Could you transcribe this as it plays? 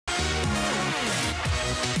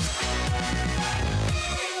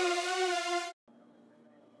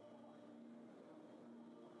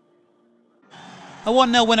A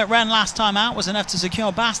 1-0 win at Rennes last time out was enough to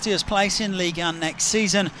secure Bastia's place in Ligue 1 next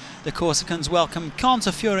season. The Corsicans welcome Caen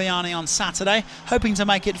to Florian on Saturday, hoping to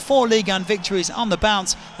make it 4 Ligue 1 victories on the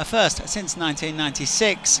bounce, a first since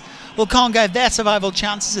 1996. Well, Caen gave their survival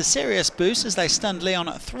chances a serious boost as they stunned Lyon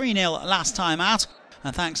 3-0 last time out.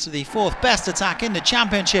 And thanks to the 4th best attack in the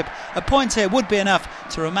championship, a point here would be enough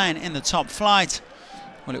to remain in the top flight.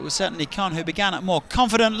 Well, it was certainly Caen who began more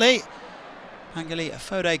confidently.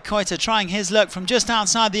 Bangaly-Fodé trying his luck from just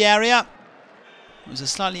outside the area. It was a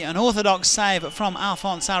slightly unorthodox save from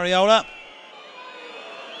Alphonse AREOLA.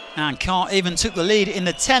 And Caen even took the lead in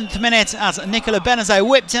the 10th minute as Nicolas Benazet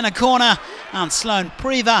whipped in a corner and Sloan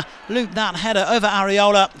PRIVAT looped that header over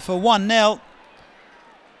AREOLA for 1-0.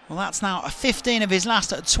 Well, that's now 15 of his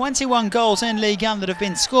last 21 goals in Ligue 1 that have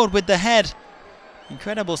been scored with the head.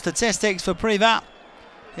 Incredible statistics for PRIVAT.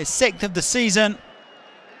 His 6th of the season.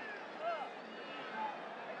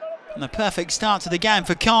 And a perfect start to the game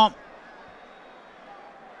for Caen.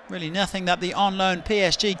 Really nothing that the on-loan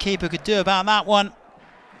PSG keeper could do about that one.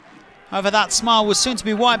 However, that smile was soon to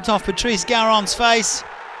be wiped off Patrice Garand's face.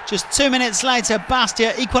 Just 2 minutes later,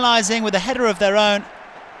 Bastia equalising with a header of their own.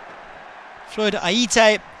 Floyd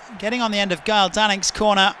AYITE getting on the end of Gaël DANIC's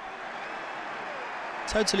corner.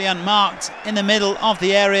 Totally unmarked in the middle of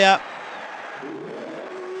the area.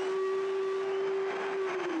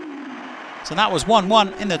 So that was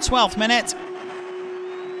 1-1 in the 12th minute.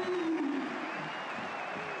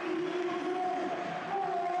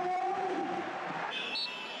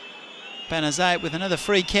 Benazet with another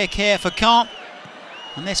free kick here for Caen.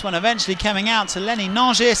 And this one eventually coming out to Lenny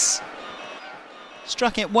Nangis.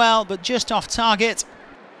 Struck it well, but just off target.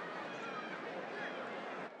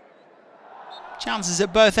 Chances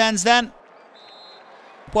at both ends then.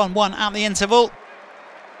 1-1 at the interval.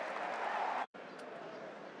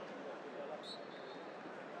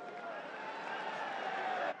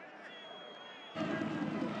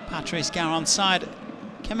 Patrice Garand's side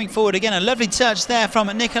coming forward again. A lovely touch there from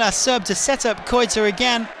Nicolas Sub to set up Koita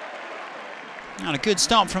again. And a good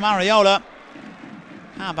stop from AREOLA.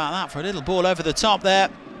 How about that for a little ball over the top there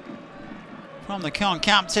from the Caen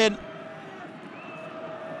captain.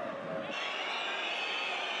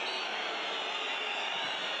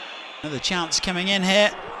 Another chance coming in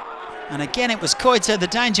here. And again it was Koita, the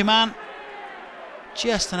danger man.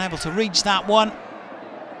 Just unable to reach that one.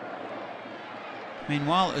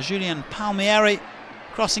 Meanwhile, Julien Palmieri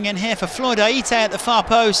crossing in here for Floyd AYITE at the far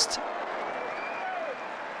post.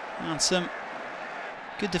 And some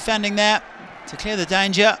good defending there to clear the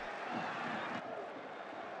danger.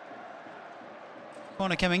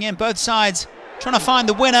 Corner coming in, both sides trying to find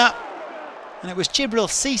the winner. And it was Djibril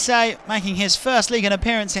Cissé making his first Ligue 1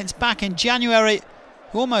 appearance since back in January,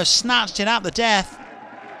 who almost snatched it at the death.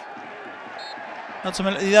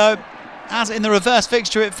 Ultimately though, as in the reverse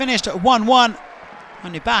fixture, it finished at 1-1.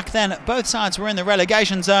 Only back then, both sides were in the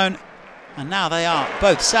relegation zone, and now they are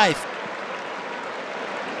both safe.